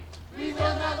We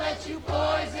will not let you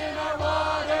poison our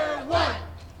water. One,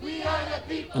 we are the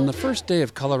people. On the first day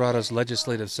of Colorado's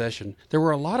legislative session, there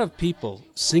were a lot of people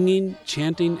singing,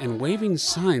 chanting, and waving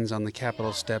signs on the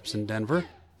Capitol steps in Denver.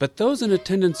 But those in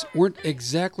attendance weren't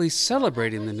exactly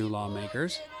celebrating the new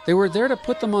lawmakers. They were there to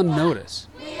put them on notice.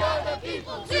 We are the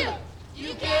people too.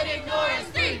 You can't ignore us.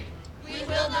 Three. We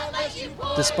will not let you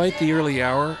poison. Despite the early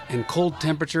hour and cold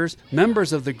temperatures,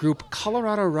 members of the group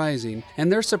Colorado Rising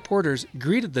and their supporters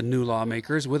greeted the new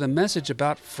lawmakers with a message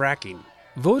about fracking.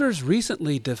 Voters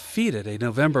recently defeated a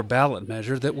November ballot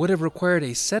measure that would have required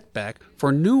a setback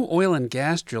for new oil and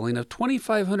gas drilling of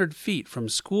 2,500 feet from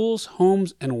schools,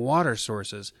 homes, and water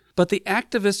sources. But the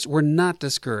activists were not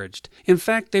discouraged. In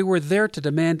fact, they were there to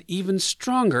demand even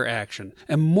stronger action,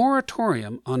 a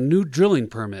moratorium on new drilling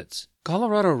permits.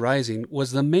 Colorado Rising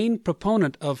was the main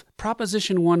proponent of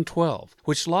Proposition 112,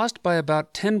 which lost by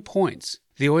about 10 points.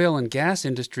 The oil and gas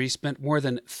industry spent more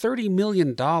than $30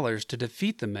 million to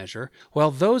defeat the measure, while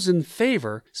those in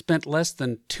favor spent less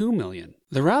than $2 million.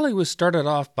 The rally was started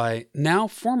off by now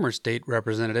former state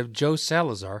representative Joe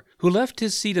Salazar, who left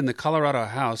his seat in the Colorado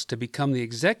House to become the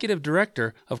executive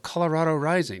director of Colorado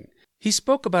Rising. He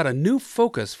spoke about a new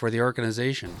focus for the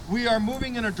organization. We are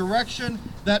moving in a direction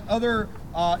that other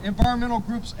environmental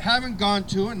groups haven't gone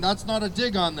to, and that's not a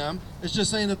dig on them. It's just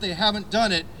saying that they haven't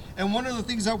done it. And one of the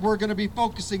things that we're going to be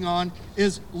focusing on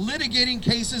is litigating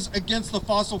cases against the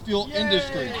fossil fuel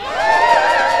industry.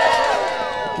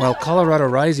 While Colorado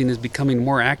Rising is becoming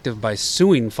more active by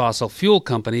suing fossil fuel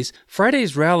companies,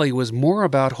 Friday's rally was more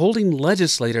about holding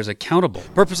legislators accountable. The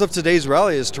purpose of today's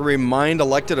rally is to remind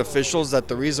elected officials that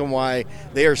the reason why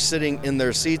they are sitting in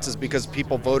their seats is because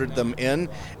people voted them in,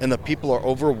 and the people are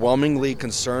overwhelmingly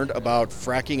concerned about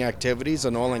fracking activities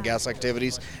and oil and gas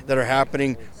activities that are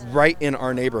happening right in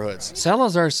our neighborhoods.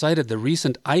 Salazar cited the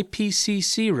recent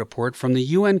IPCC report from the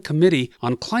UN Committee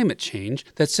on Climate Change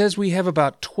that says we have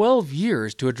about 12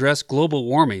 years to address global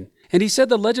warming, and he said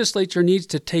the legislature needs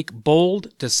to take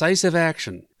bold, decisive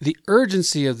action. The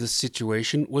urgency of the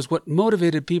situation was what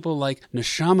motivated people like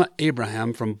Neshama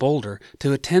Abraham from Boulder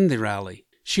to attend the rally.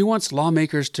 She wants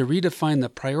lawmakers to redefine the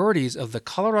priorities of the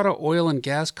Colorado Oil and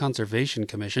Gas Conservation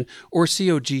Commission, or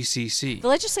COGCC. The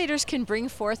legislators can bring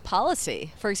forth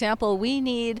policy. For example, we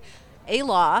need a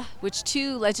law, which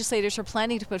two legislators are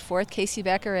planning to put forth, Casey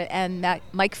Becker and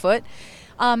Mike Foote,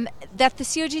 that the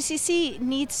COGCC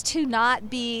needs to not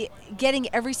be getting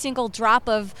every single drop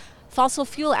of fossil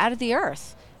fuel out of the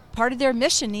earth. Part of their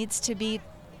mission needs to be,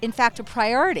 in fact, a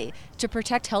priority to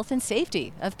protect health and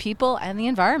safety of people and the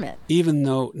environment. Even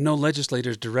though no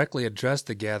legislators directly addressed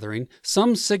the gathering,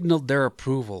 some signaled their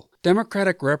approval.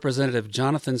 Democratic Representative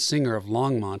Jonathan Singer of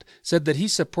Longmont said that he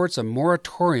supports a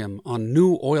moratorium on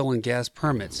new oil and gas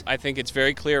permits. I think it's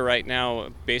very clear right now,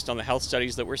 based on the health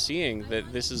studies that we're seeing,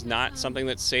 that this is not something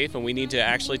that's safe, and we need to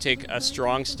actually take a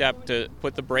strong step to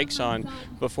put the brakes on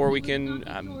before we can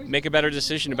make a better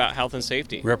decision about health and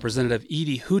safety. Representative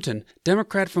Edie Houghton,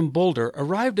 Democrat from Boulder,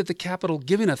 arrived at the Capitol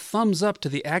giving a thumbs up to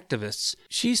the activists.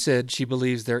 She said she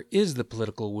believes there is the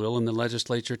political will in the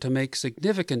legislature to make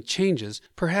significant changes,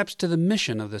 perhaps to the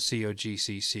mission of the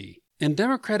COGCC. And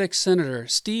Democratic Senator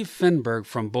Steve Fenberg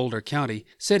from Boulder County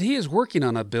said he is working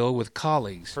on a bill with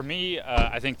colleagues. For me,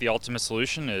 I think the ultimate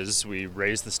solution is we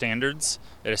raise the standards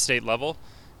at a state level,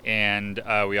 and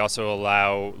we also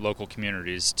allow local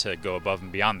communities to go above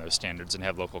and beyond those standards and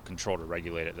have local control to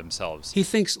regulate it themselves. He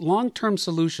thinks long-term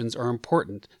solutions are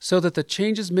important so that the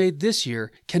changes made this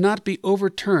year cannot be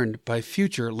overturned by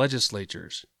future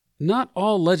legislatures. Not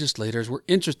all legislators were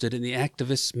interested in the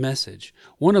activists' message.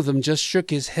 One of them just shook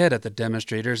his head at the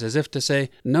demonstrators as if to say,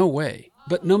 no way.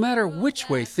 But no matter which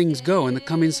way things go in the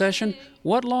coming session,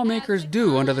 what lawmakers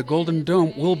do under the Golden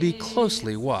Dome will be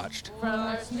closely watched. From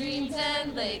our streams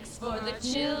and lakes, for the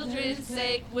children's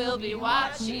sake, we'll be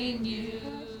watching you.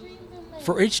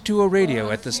 For H2O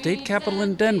Radio at the State Capitol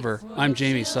in Denver, I'm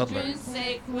Jamie Sudler.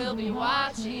 We'll be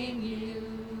watching you.